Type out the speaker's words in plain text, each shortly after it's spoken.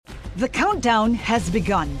The countdown has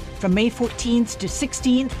begun. From May 14th to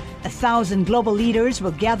 16th, 1,000 global leaders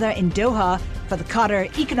will gather in Doha for the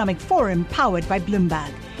Qatar Economic Forum powered by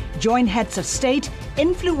Bloomberg. Join heads of state,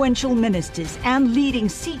 influential ministers, and leading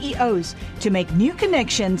CEOs to make new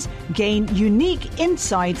connections, gain unique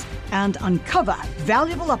insights, and uncover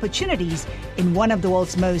valuable opportunities in one of the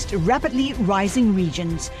world's most rapidly rising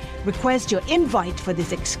regions. Request your invite for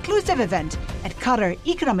this exclusive event at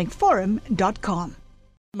QatarEconomicForum.com.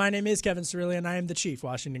 My name is Kevin Cirilli, and I am the chief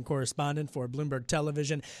Washington correspondent for Bloomberg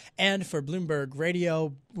Television and for Bloomberg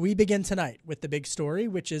Radio. We begin tonight with the big story,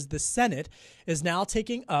 which is the Senate is now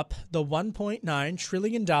taking up the $1.9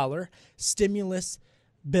 trillion stimulus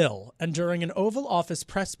bill. And during an Oval Office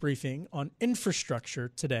press briefing on infrastructure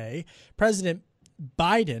today, President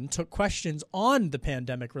Biden took questions on the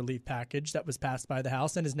pandemic relief package that was passed by the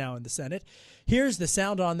House and is now in the Senate. Here's the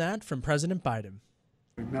sound on that from President Biden.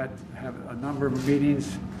 We have a number of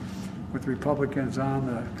meetings with Republicans on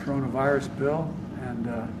the coronavirus bill and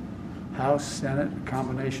House, Senate, a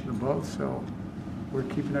combination of both. So we're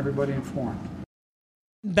keeping everybody informed.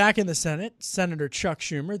 Back in the Senate, Senator Chuck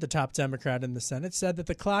Schumer, the top Democrat in the Senate, said that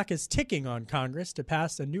the clock is ticking on Congress to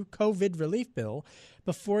pass a new COVID relief bill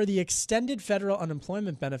before the extended federal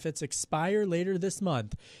unemployment benefits expire later this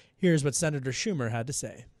month. Here's what Senator Schumer had to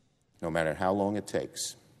say. No matter how long it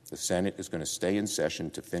takes, the Senate is going to stay in session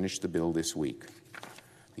to finish the bill this week.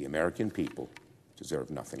 The American people deserve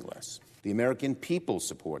nothing less. The American people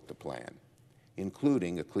support the plan,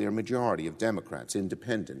 including a clear majority of Democrats,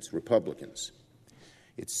 independents, Republicans.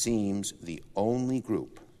 It seems the only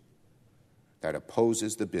group that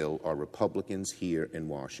opposes the bill are Republicans here in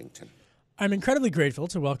Washington. I'm incredibly grateful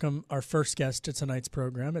to welcome our first guest to tonight's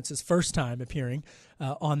program. It's his first time appearing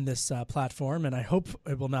on this platform, and I hope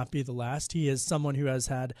it will not be the last. He is someone who has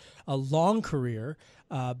had a long career,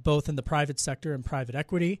 both in the private sector and private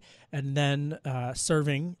equity, and then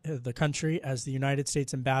serving the country as the United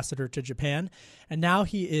States ambassador to Japan. And now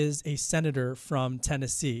he is a senator from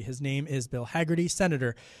Tennessee. His name is Bill Hagerty.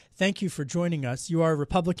 Senator, thank you for joining us. You are a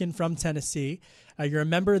Republican from Tennessee. You're a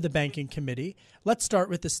member of the Banking Committee. Let's start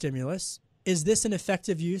with the stimulus. Is this an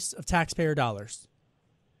effective use of taxpayer dollars?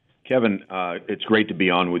 Kevin, it's great to be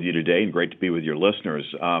on with you today and great to be with your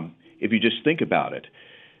listeners. If you just think about it,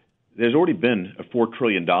 there's already been a $4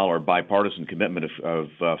 trillion bipartisan commitment of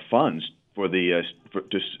funds for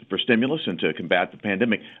stimulus and to combat the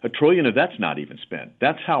pandemic. $1 trillion of that's not even spent.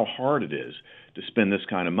 That's how hard it is to spend this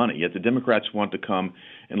kind of money. Yet the Democrats want to come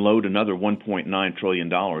and load another $1.9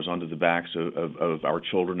 trillion onto the backs of our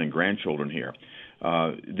children and grandchildren here.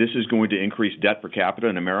 This is going to increase debt per capita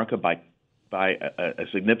in America by a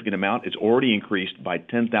significant amount. It's already increased by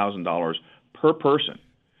 $10,000 per person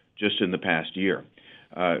just in the past year.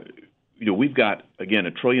 We've got, again,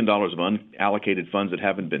 $1 trillion of unallocated funds that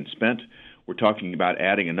haven't been spent. We're talking about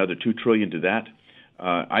adding another $2 trillion to that.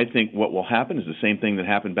 I think what will happen is the same thing that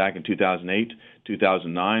happened back in 2008,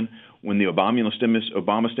 2009, when the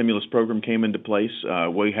Obama stimulus program came into place.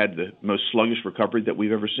 We had the most sluggish recovery that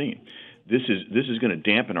we've ever seen. This is going to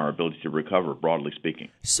dampen our ability to recover, broadly speaking.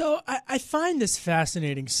 So I find this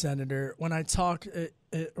fascinating, Senator, when I talk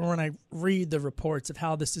or when I read the reports of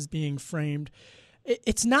how this is being framed.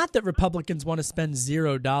 It's not that Republicans want to spend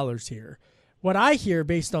 $0 here. What I hear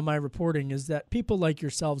based on my reporting is that people like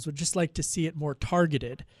yourselves would just like to see it more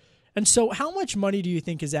targeted. And so how much money do you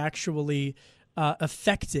think is actually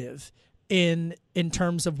effective in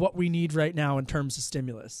terms of what we need right now in terms of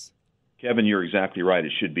stimulus? Kevin, you're exactly right.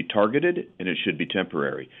 It should be targeted and it should be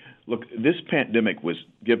temporary. Look, this pandemic was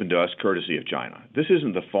given to us courtesy of China. This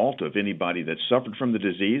isn't the fault of anybody that suffered from the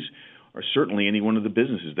disease or certainly any one of the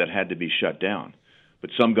businesses that had to be shut down.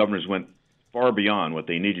 But some governors went far beyond what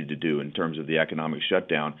they needed to do in terms of the economic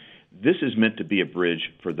shutdown. This is meant to be a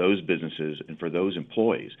bridge for those businesses and for those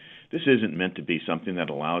employees. This isn't meant to be something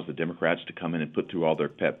that allows the Democrats to come in and put through all their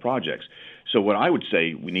pet projects. So what I would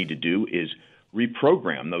say we need to do is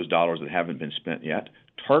reprogram those dollars that haven't been spent yet,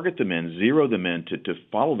 target them in, zero them in to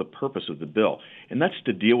follow the purpose of the bill, and that's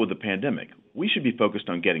to deal with the pandemic. We should be focused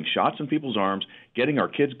on getting shots in people's arms, getting our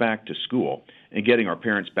kids back to school, and getting our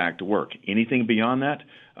parents back to work. Anything beyond that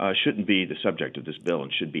shouldn't be the subject of this bill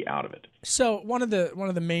and should be out of it. So one of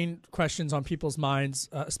the main questions on people's minds,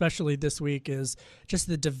 especially this week, is just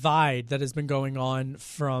the divide that has been going on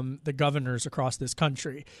from the governors across this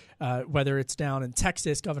country, whether it's down in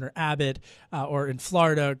Texas, Governor Abbott, or in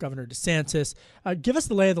Florida, Governor DeSantis. Give us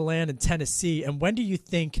the lay of the land in Tennessee, and when do you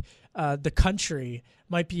think the country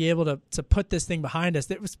might be able to put this thing behind us?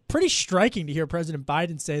 It was pretty striking to hear President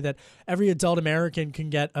Biden say that every adult American can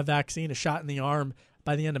get a vaccine, a shot in the arm,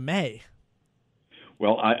 by the end of May.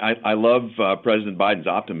 Well, I love President Biden's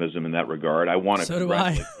optimism in that regard. I want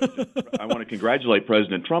to congratulate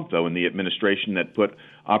President Trump, though, and the administration that put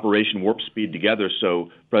Operation Warp Speed together so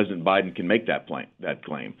President Biden can make that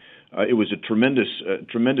claim. It was a tremendous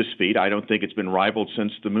feat. I don't think it's been rivaled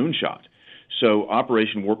since the moonshot. So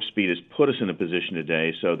Operation Warp Speed has put us in a position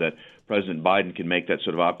today so that President Biden can make that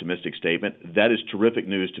sort of optimistic statement. That is terrific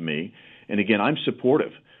news to me. And again, I'm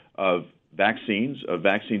supportive of vaccines, of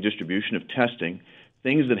vaccine distribution, of testing,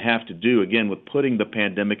 things that have to do, again, with putting the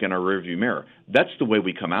pandemic in our rearview mirror. That's the way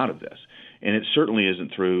we come out of this. And it certainly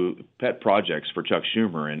isn't through pet projects for Chuck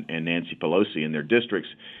Schumer and Nancy Pelosi and their districts.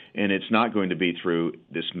 And it's not going to be through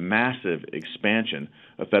this massive expansion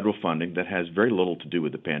of federal funding that has very little to do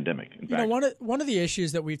with the pandemic. In fact, one of the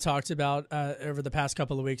issues that we've talked about over the past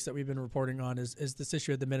couple of weeks that we've been reporting on is this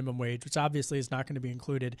issue of the minimum wage, which obviously is not going to be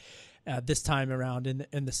included this time around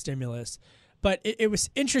in the stimulus. But it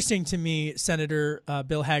was interesting to me, Senator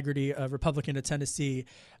Bill Hagerty, a Republican of Tennessee,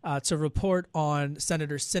 to report on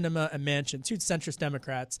Senators Sinema and Manchin, two centrist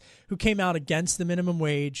Democrats, who came out against the minimum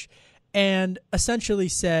wage and essentially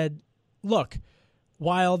said, look,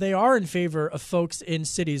 while they are in favor of folks in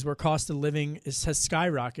cities where cost of living has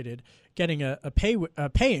skyrocketed, getting a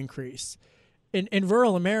pay increase, in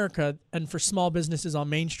rural America and for small businesses on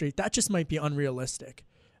Main Street, that just might be unrealistic.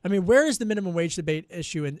 I mean, where is the minimum wage debate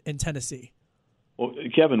issue in Tennessee? Well,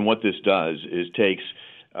 Kevin, what this does is takes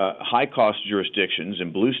high-cost jurisdictions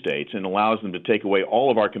in blue states and allows them to take away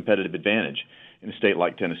all of our competitive advantage in a state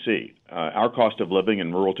like Tennessee. Our cost of living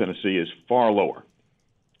in rural Tennessee is far lower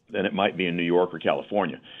than it might be in New York or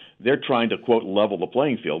California. They're trying to, quote, level the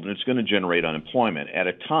playing field, and it's going to generate unemployment at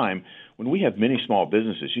a time when we have many small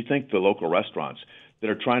businesses. You think the local restaurants that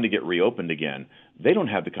are trying to get reopened again, they don't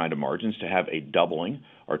have the kind of margins to have a doubling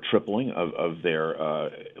or tripling of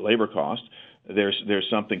their labor cost. There's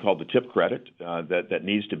something called the tip credit that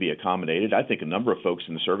needs to be accommodated. I think a number of folks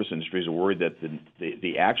in the service industries are worried that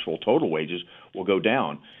the actual total wages will go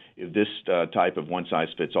down if this type of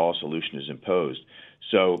one-size-fits-all solution is imposed.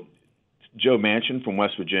 So Joe Manchin from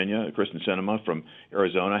West Virginia, Kristen Sinema from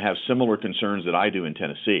Arizona have similar concerns that I do in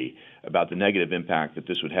Tennessee about the negative impact that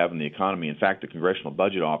this would have on the economy. In fact, the Congressional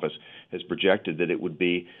Budget Office has projected that it would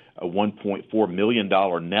be a $1.4 million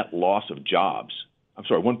net loss of jobs. I'm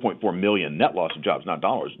sorry, 1.4 million net loss of jobs, not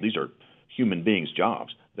dollars. These are human beings'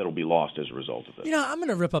 jobs that will be lost as a result of this. You know, I'm going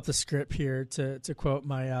to rip up the script here to quote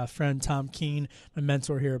my friend Tom Keene, my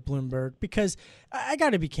mentor here at Bloomberg, because I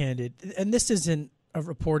got to be candid, and this isn't a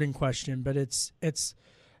reporting question, but it's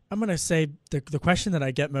I'm going to say the question that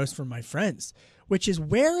I get most from my friends, which is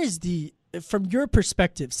from your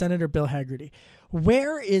perspective, Senator Bill Hagerty,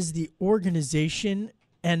 where is the organization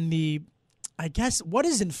and I guess what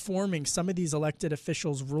is informing some of these elected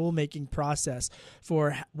officials' rulemaking process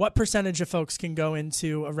for what percentage of folks can go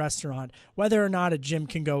into a restaurant, whether or not a gym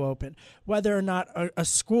can go open, whether or not a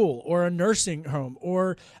school or a nursing home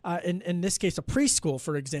or in this case a preschool,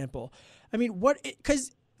 for example. I mean,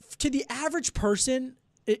 because to the average person,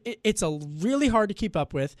 it's really hard to keep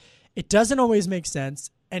up with. It doesn't always make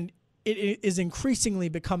sense, and it is increasingly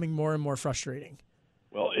becoming more and more frustrating.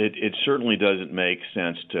 Well, it certainly doesn't make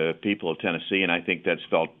sense to people of Tennessee, and I think that's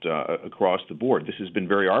felt across the board. This has been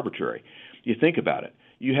very arbitrary. You think about it.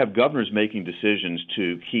 You have governors making decisions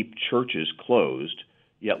to keep churches closed,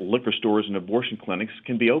 yet liquor stores and abortion clinics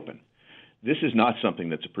can be open. This is not something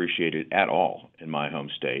that's appreciated at all in my home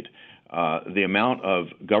state. The amount of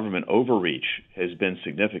government overreach has been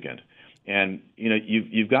significant. And, you know,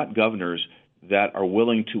 you've got governors that are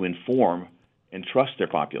willing to inform and trust their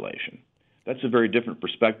population. That's a very different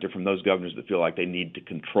perspective from those governors that feel like they need to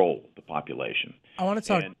control the population. I want to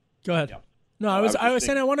talk. Go ahead. Yeah. No, I was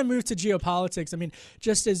saying I want to move to geopolitics. I mean,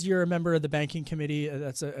 just as you're a member of the banking committee,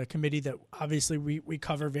 that's a committee that obviously we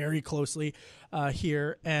cover very closely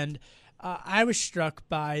here. And I was struck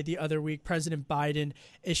by the other week President Biden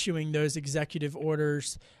issuing those executive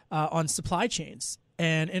orders on supply chains,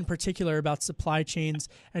 and in particular about supply chains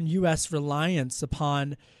and U.S. reliance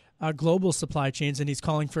upon global supply chains, and he's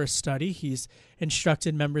calling for a study. He's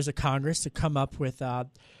instructed members of Congress to come up with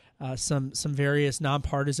some various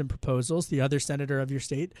nonpartisan proposals. The other senator of your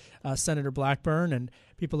state, Senator Blackburn, and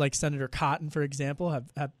people like Senator Cotton, for example,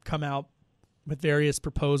 have come out with various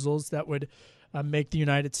proposals that would make the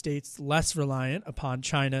United States less reliant upon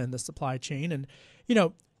China in the supply chain. And, you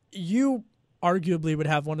know, you arguably would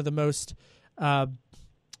have one of the most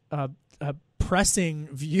pressing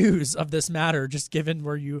views of this matter, just given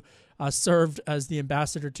where you served as the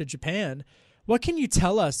ambassador to Japan. What can you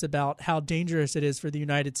tell us about how dangerous it is for the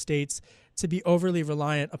United States to be overly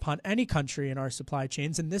reliant upon any country in our supply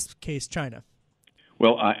chains, in this case, China?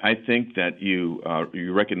 Well, I think that you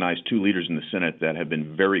recognize two leaders in the Senate that have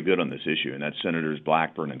been very good on this issue, and that's Senators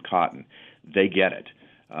Blackburn and Cotton. They get it.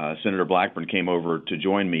 Senator Blackburn came over to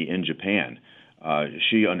join me in Japan.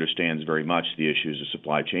 She understands very much the issues of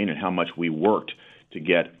supply chain and how much we worked to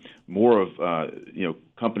get more of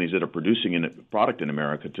companies that are producing a product in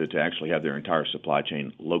America to actually have their entire supply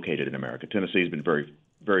chain located in America. Tennessee has been very,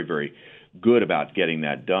 very, very good about getting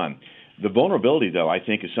that done. The vulnerability, though, I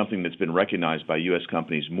think is something that's been recognized by U.S.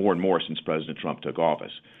 companies more and more since President Trump took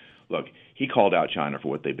office. Look, he called out China for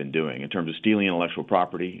what they've been doing in terms of stealing intellectual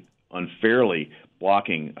property, unfairly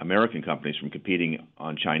blocking American companies from competing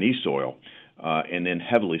on Chinese soil, and then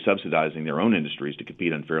heavily subsidizing their own industries to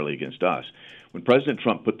compete unfairly against us. When President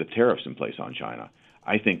Trump put the tariffs in place on China,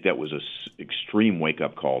 I think that was an extreme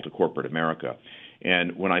wake-up call to corporate America.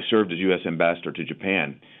 And when I served as U.S. ambassador to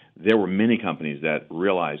Japan, there were many companies that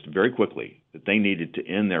realized very quickly that they needed to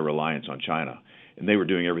end their reliance on China, and they were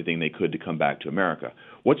doing everything they could to come back to America.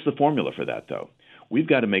 What's the formula for that, though? We've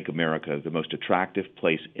got to make America the most attractive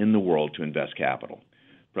place in the world to invest capital.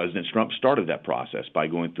 President Trump started that process by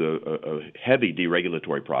going through a heavy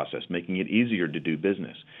deregulatory process, making it easier to do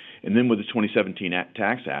business. And then with the 2017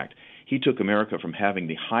 Tax Act, he took America from having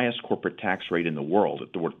the highest corporate tax rate in the world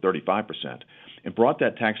at 35% and brought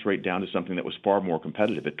that tax rate down to something that was far more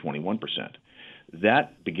competitive at 21%.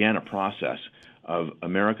 That began a process of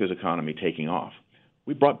America's economy taking off.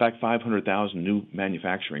 We brought back 500,000 new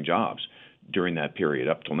manufacturing jobs during that period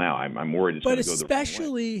up till now. I'm worried it's going to go the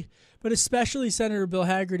wrong way. But especially Senator Bill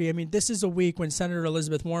Hagerty, I mean, this is a week when Senator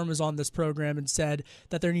Elizabeth Warren was on this program and said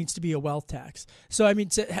that there needs to be a wealth tax. So, I mean,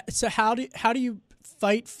 so how do you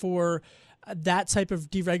fight for that type of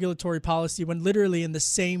deregulatory policy when literally in the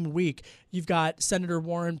same week you've got Senator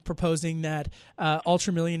Warren proposing that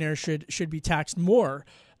ultramillionaires should be taxed more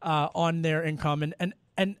on their income?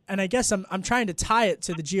 And I guess I'm trying to tie it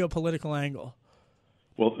to the geopolitical angle.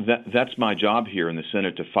 Well, that's my job here in the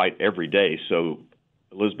Senate, to fight every day so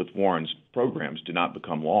Elizabeth Warren's programs do not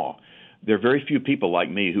become law. There are very few people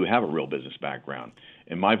like me who have a real business background,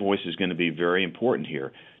 and my voice is going to be very important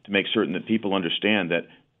here to make certain that people understand that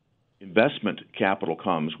investment capital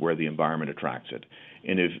comes where the environment attracts it.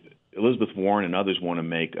 And if Elizabeth Warren and others want to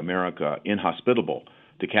make America inhospitable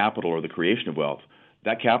to capital or the creation of wealth,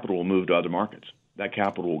 that capital will move to other markets. That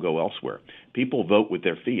capital will go elsewhere. People vote with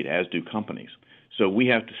their feet, as do companies. So we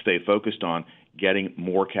have to stay focused on getting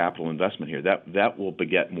more capital investment here. That will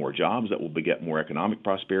beget more jobs. That will beget more economic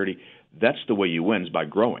prosperity. That's the way you win, is by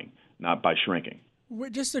growing, not by shrinking.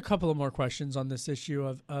 Just a couple of more questions on this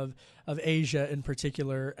issue of Asia in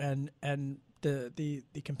particular and the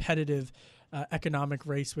competitive economic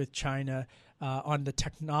race with China on the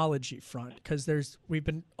technology front, because we've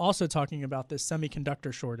been also talking about this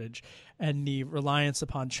semiconductor shortage and the reliance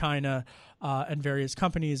upon China and various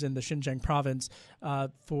companies in the Xinjiang province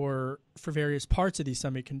for various parts of these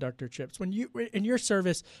semiconductor chips. When you, in your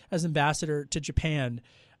service as ambassador to Japan,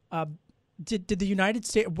 did the United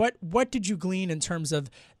States, what did you glean in terms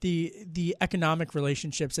of the economic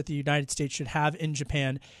relationships that the United States should have in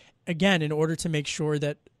Japan, again, in order to make sure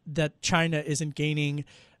that China isn't gaining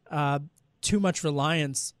too much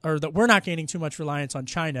reliance, or that we're not gaining too much reliance on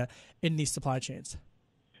China in these supply chains?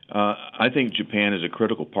 I think Japan is a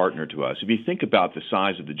critical partner to us. If you think about the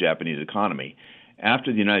size of the Japanese economy,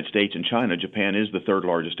 after the United States and China, Japan is the third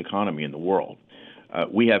largest economy in the world.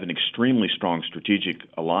 We have an extremely strong strategic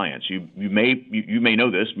alliance. You may know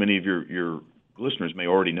this. Many of your listeners may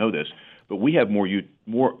already know this, but we have more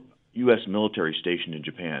U.S. military stationed in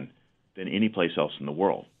Japan than any place else in the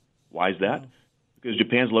world. Why is that? Because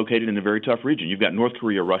Japan's located in a very tough region. You've got North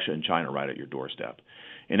Korea, Russia, and China right at your doorstep.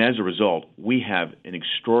 And as a result, we have an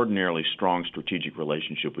extraordinarily strong strategic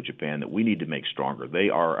relationship with Japan that we need to make stronger. They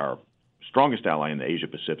are our strongest ally in the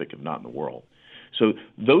Asia-Pacific, if not in the world. So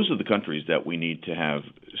those are the countries that we need to have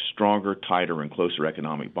stronger, tighter, and closer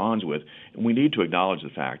economic bonds with. And we need to acknowledge the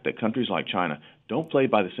fact that countries like China don't play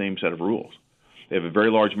by the same set of rules. They have a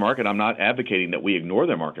very large market. I'm not advocating that we ignore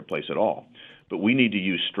their marketplace at all. But we need to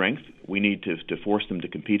use strength. We need to force them to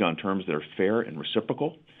compete on terms that are fair and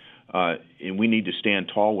reciprocal. And we need to stand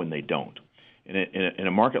tall when they don't. And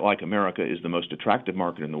a market like America is the most attractive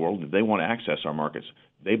market in the world. If they want to access our markets,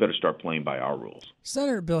 they better start playing by our rules.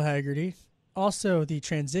 Senator Bill Hagerty, also the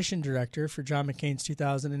transition director for John McCain's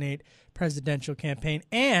 2008 presidential campaign,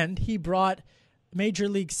 and he brought Major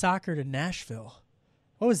League Soccer to Nashville.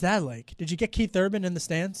 What was that like? Did you get Keith Urban in the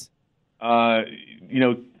stands?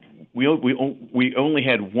 We only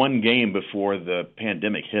had one game before the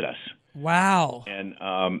pandemic hit us. Wow. And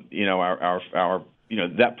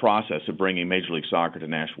that process of bringing Major League Soccer to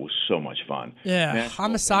Nashville was so much fun. Yeah,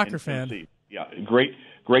 I'm a soccer fan. Yeah, great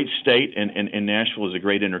state, and Nashville is a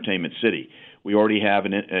great entertainment city. We already have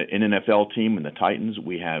an NFL team in the Titans.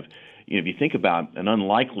 We have, if you think about an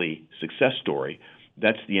unlikely success story,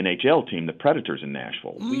 that's the NHL team, the Predators in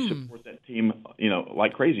Nashville. We support that team,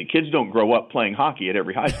 like crazy. Kids don't grow up playing hockey at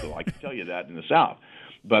every high school. I can tell you that in the South.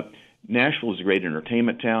 But Nashville is a great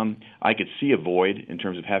entertainment town. I could see a void in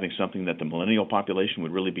terms of having something that the millennial population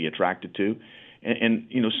would really be attracted to. And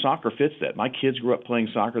soccer fits that. My kids grew up playing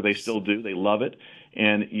soccer. They still do. They love it.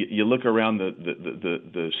 And you look around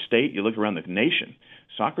the state, you look around the nation,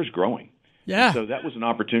 soccer's growing. Yeah. And so that was an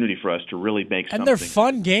opportunity for us to really make something. And they're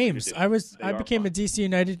fun games. I became fun. a DC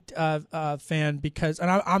United fan because, and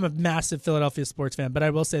I'm a massive Philadelphia sports fan, but I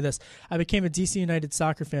will say this. I became a DC United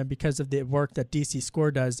soccer fan because of the work that DC Score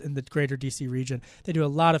does in the greater DC region. They do a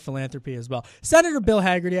lot of philanthropy as well. Senator Bill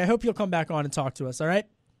Hagerty, I hope you'll come back on and talk to us, all right?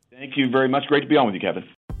 Thank you very much. Great to be on with you, Kevin.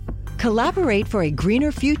 Collaborate for a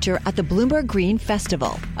greener future at the Bloomberg Green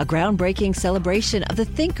Festival, a groundbreaking celebration of the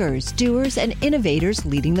thinkers, doers, and innovators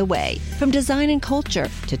leading the way. From design and culture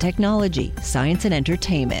to technology, science, and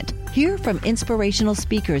entertainment. Hear from inspirational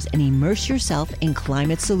speakers and immerse yourself in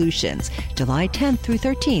climate solutions. July 10th through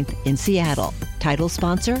 13th in Seattle. Title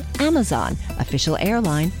sponsor, Amazon. Official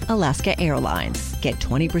airline, Alaska Airlines. Get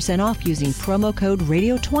 20% off using promo code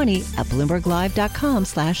RADIO20 at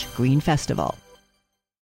BloombergLive.com/Green Festival.